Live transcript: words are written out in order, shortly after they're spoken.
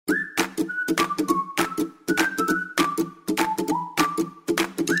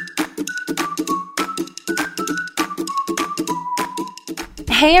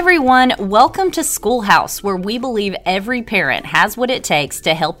Hey everyone, welcome to Schoolhouse, where we believe every parent has what it takes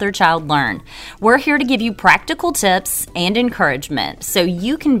to help their child learn. We're here to give you practical tips and encouragement so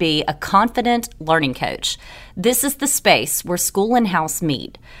you can be a confident learning coach. This is the space where school and house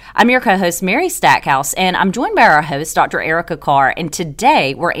meet. I'm your co-host, Mary Stackhouse, and I'm joined by our host, Dr. Erica Carr, and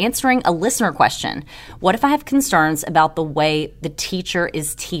today we're answering a listener question. What if I have concerns about the way the teacher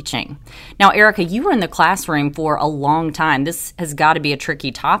is teaching? Now, Erica, you were in the classroom for a long time. This has got to be a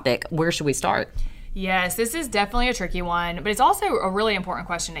tricky topic. Where should we start? Yes, this is definitely a tricky one, but it's also a really important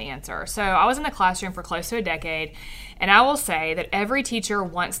question to answer. So I was in the classroom for close to a decade, and I will say that every teacher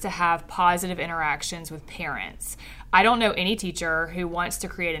wants to have positive interactions with parents. I don't know any teacher who wants to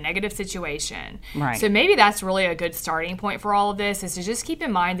create a negative situation. Right. So maybe that's really a good starting point for all of this, is to just keep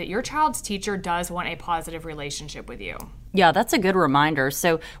in mind that your child's teacher does want a positive relationship with you. Yeah, that's a good reminder.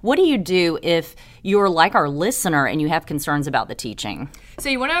 So what do you do if you're like our listener and you have concerns about the teaching? So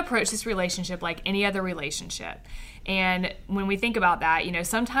you want to approach this relationship like any other relationship. And when we think about that,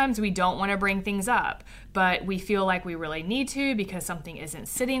 sometimes we don't want to bring things up, but we feel like we really need to because something isn't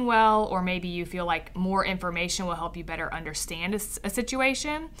sitting well, or maybe you feel like more information will help you better understand a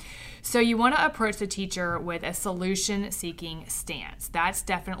situation. So you want to approach the teacher with a solution-seeking stance. That's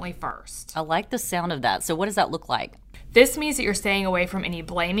definitely first. I like the sound of that. So what does that look like? This means that you're staying away from any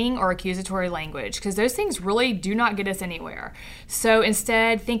blaming or accusatory language, because those things really do not get us anywhere. So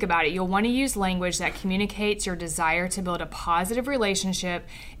instead, think about it. You'll want to use language that communicates your desire to build a positive relationship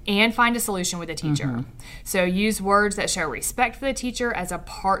and find a solution with the teacher. Mm-hmm. So use words that show respect for the teacher as a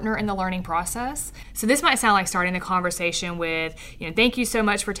partner in the learning process. So this might sound like starting the conversation with, thank you so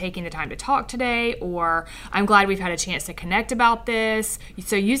much for taking the time to talk today, or I'm glad we've had a chance to connect about this.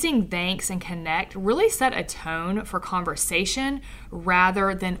 So using thanks and connect really set a tone for conversation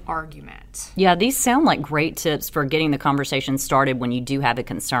rather than argument. Yeah, these sound like great tips for getting the conversation started when you do have a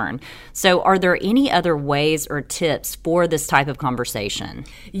concern. So are there any other ways or tips for this type of conversation?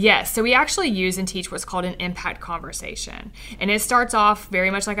 Yes, so we actually use and teach what's called an impact conversation. And it starts off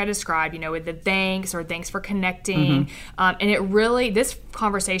very much like I described, with the thanks or thanks for connecting. And this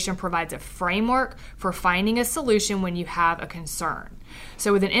conversation provides a framework for finding a solution when you have a concern.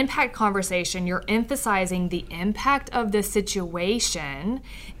 So with an impact conversation, you're emphasizing the impact of the situation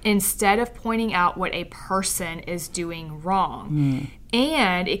instead of pointing out what a person is doing wrong.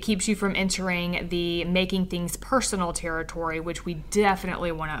 And it keeps you from entering the making things personal territory, which we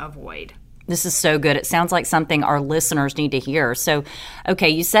definitely want to avoid. This is so good. It sounds like something our listeners need to hear. So, okay,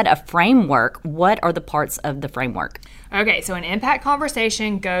 you said a framework. What are the parts of the framework? Okay, so an impact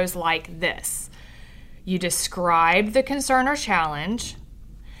conversation goes like this. You describe the concern or challenge.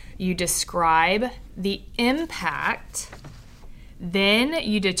 You describe the impact. Then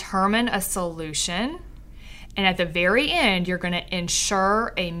you determine a solution. And at the very end, you're going to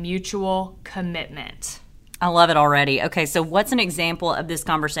ensure a mutual commitment. I love it already. Okay, so what's an example of this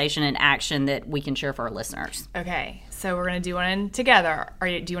conversation in action that we can share for our listeners? Okay, so we're going to do one together. Do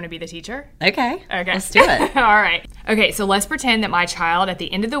you want to be the teacher? Okay, let's do it. All right. Okay, so let's pretend that my child, at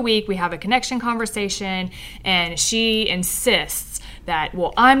the end of the week, we have a connection conversation, and she insists that,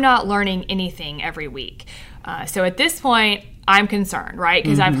 I'm not learning anything every week. So at this point, I'm concerned, right?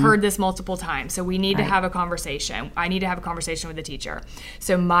 Because I've heard this multiple times. So we need to have a conversation. I need to have a conversation with the teacher.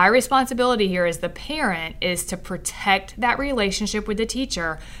 So my responsibility here as the parent is to protect that relationship with the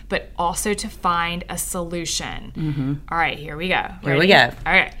teacher, but also to find a solution. All right, here we go. Here we go.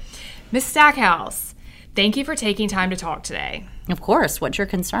 All right. Ms. Stackhouse, thank you for taking time to talk today. Of course. What's your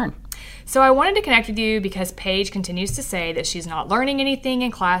concern? So I wanted to connect with you because Paige continues to say that she's not learning anything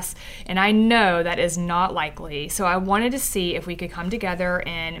in class, and I know that is not likely. So I wanted to see if we could come together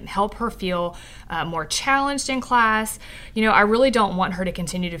and help her feel more challenged in class. I really don't want her to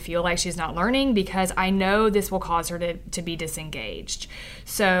continue to feel like she's not learning, because I know this will cause her to be disengaged.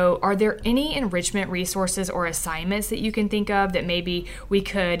 So are there any enrichment resources or assignments that you can think of that maybe we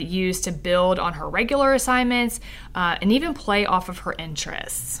could use to build on her regular assignments and even play off of her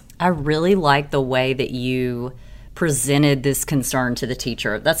interests? I really like the way that you presented this concern to the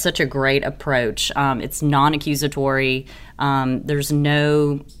teacher. That's such a great approach. It's non-accusatory. There's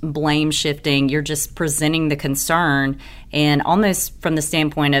no blame shifting. You're just presenting the concern, and almost from the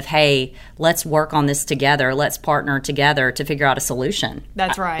standpoint of, hey, let's work on this together. Let's partner together to figure out a solution.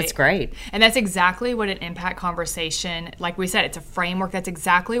 That's right. It's great. And that's exactly what an impact conversation, like we said, it's a framework. That's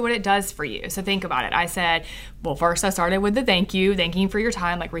exactly what it does for you. So think about it. I said, first I started with the thanking for your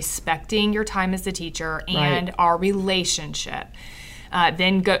time, like respecting your time as the teacher and our relationship.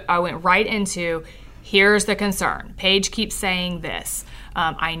 Then I went right into, here's the concern. Paige keeps saying this.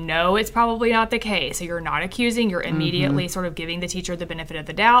 I know it's probably not the case. So you're not accusing, you're immediately sort of giving the teacher the benefit of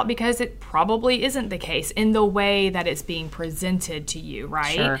the doubt because it probably isn't the case in the way that it's being presented to you,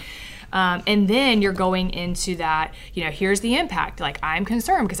 right? Sure. And then you're going into that, here's the impact. Like, I'm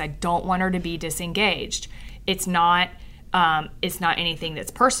concerned because I don't want her to be disengaged. It's not anything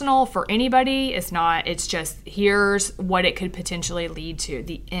that's personal for anybody. It's just, here's what it could potentially lead to,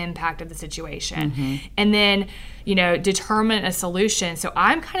 the impact of the situation. And then, determine a solution. So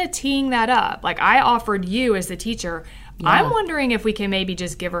I'm kind of teeing that up. Like, I offered you as the teacher, I'm wondering if we can maybe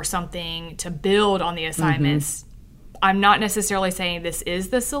just give her something to build on the assignments. I'm not necessarily saying this is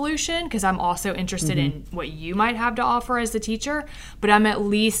the solution because I'm also interested in what you might have to offer as the teacher, but I'm at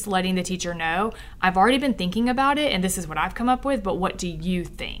least letting the teacher know I've already been thinking about it and this is what I've come up with, but what do you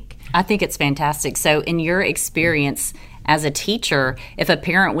think? I think it's fantastic. So in your experience as a teacher, if a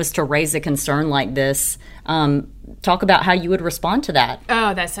parent was to raise a concern like this, talk about how you would respond to that.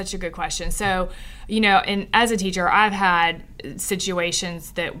 Oh, that's such a good question. So, and as a teacher, I've had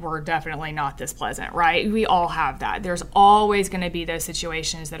situations that were definitely not this pleasant, right? We all have that. There's always going to be those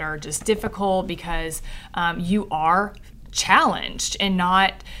situations that are just difficult because you are challenged and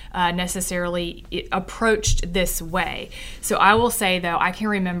not necessarily approached this way. So I will say, though, I can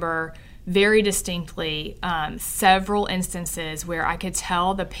remember very distinctly several instances where I could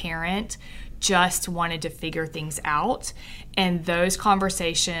tell the parent just wanted to figure things out, and those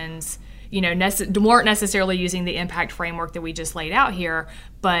conversations weren't necessarily using the impact framework that we just laid out here,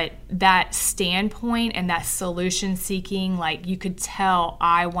 but that standpoint and that solution seeking, like, you could tell,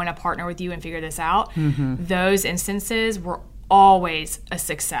 I want to partner with you and figure this out. Those instances were always a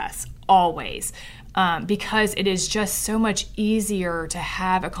success, always. Because it is just so much easier to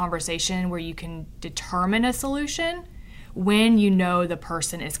have a conversation where you can determine a solution when you know the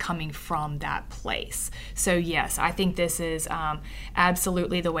person is coming from that place. So yes, I think this is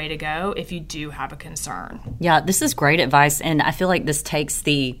absolutely the way to go if you do have a concern. Yeah, this is great advice, and I feel like this takes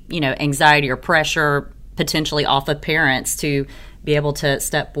the anxiety or pressure potentially off of parents to be able to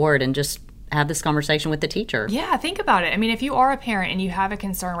step forward and just have this conversation with the teacher. Yeah, think about it. I mean, if you are a parent and you have a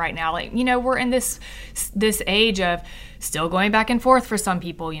concern right now, like, we're in this age of still going back and forth for some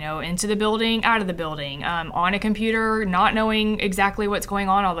people, into the building, out of the building, on a computer, not knowing exactly what's going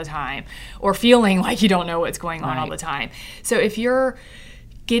on all the time, or feeling like you don't know what's going on all the time. So if you're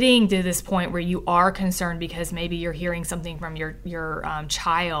getting to this point where you are concerned because maybe you're hearing something from your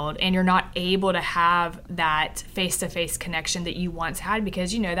child and you're not able to have that face-to-face connection that you once had,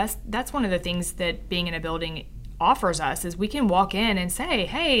 because that's one of the things that being in a building offers us, is we can walk in and say,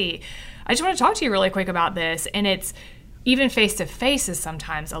 hey, I just want to talk to you really quick about this. And it's even face-to-face is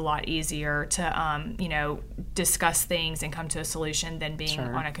sometimes a lot easier to discuss things and come to a solution than being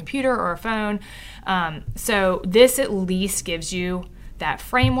on a computer or a phone. So this at least gives you that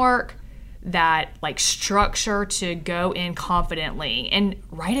framework, that structure to go in confidently and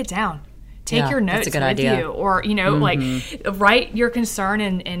write it down. Take your notes with idea. you, or write your concern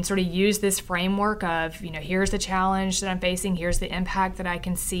and sort of use this framework of here's the challenge that I'm facing, here's the impact that I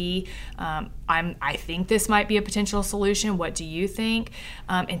can see. I think this might be a potential solution. What do you think?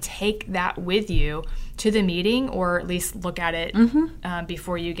 And take that with you to the meeting, or at least look at it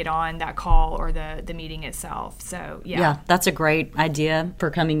before you get on that call or the meeting itself. So yeah, that's a great idea for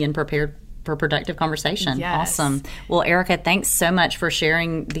coming in prepared for productive conversation. Yes. Awesome. Well, Erica, thanks so much for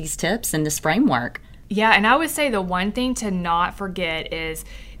sharing these tips and this framework. Yeah, and I would say the one thing to not forget is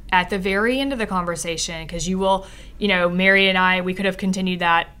at the very end of the conversation, because you will, Mary and I, we could have continued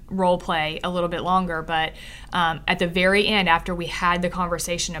that role play a little bit longer, but at the very end, after we had the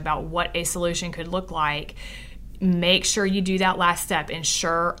conversation about what a solution could look like, make sure you do that last step,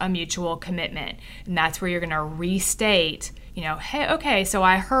 ensure a mutual commitment. And that's where you're going to restate, hey, okay, so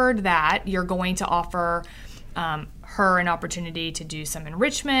I heard that you're going to offer her an opportunity to do some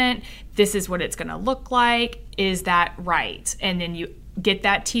enrichment. This is what it's going to look like. Is that right? And then you get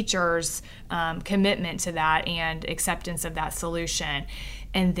that teacher's commitment to that and acceptance of that solution.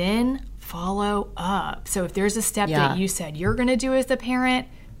 And then follow up. So if there's a step that you said you're going to do as the parent,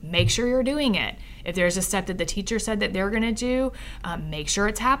 make sure you're doing it. If there's a step that the teacher said that they're going to do, make sure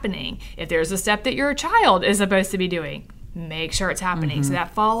it's happening. If there's a step that your child is supposed to be doing, make sure it's happening. So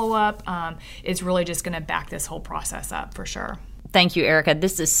that follow-up is really just going to back this whole process up for sure. Thank you, Erica.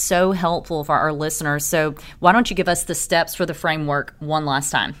 This is so helpful for our listeners. So why don't you give us the steps for the framework one last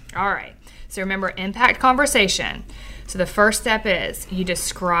time? All right. So remember, impact conversation. So the first step is you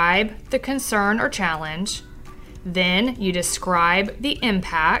describe the concern or challenge. Then you describe the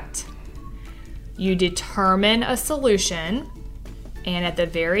impact. You determine a solution. And at the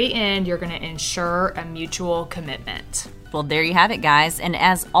very end, you're going to ensure a mutual commitment. Well, there you have it, guys. And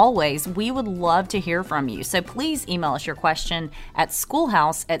as always, we would love to hear from you. So please email us your question at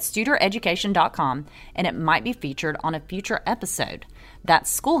schoolhouse@studereducation.com, and it might be featured on a future episode. That's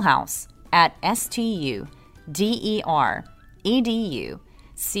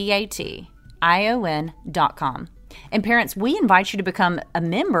schoolhouse@studereducation.com. And parents, we invite you to become a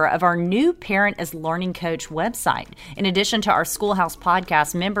member of our new Parent as Learning Coach website. In addition to our Schoolhouse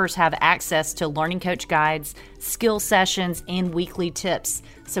podcast, members have access to learning coach guides, skill sessions, and weekly tips.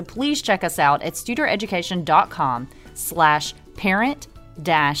 So please check us out at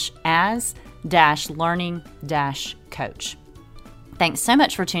studereducation.com/parent-as-learning-coach. Thanks so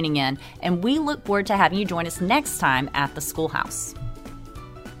much for tuning in, and we look forward to having you join us next time at the Schoolhouse.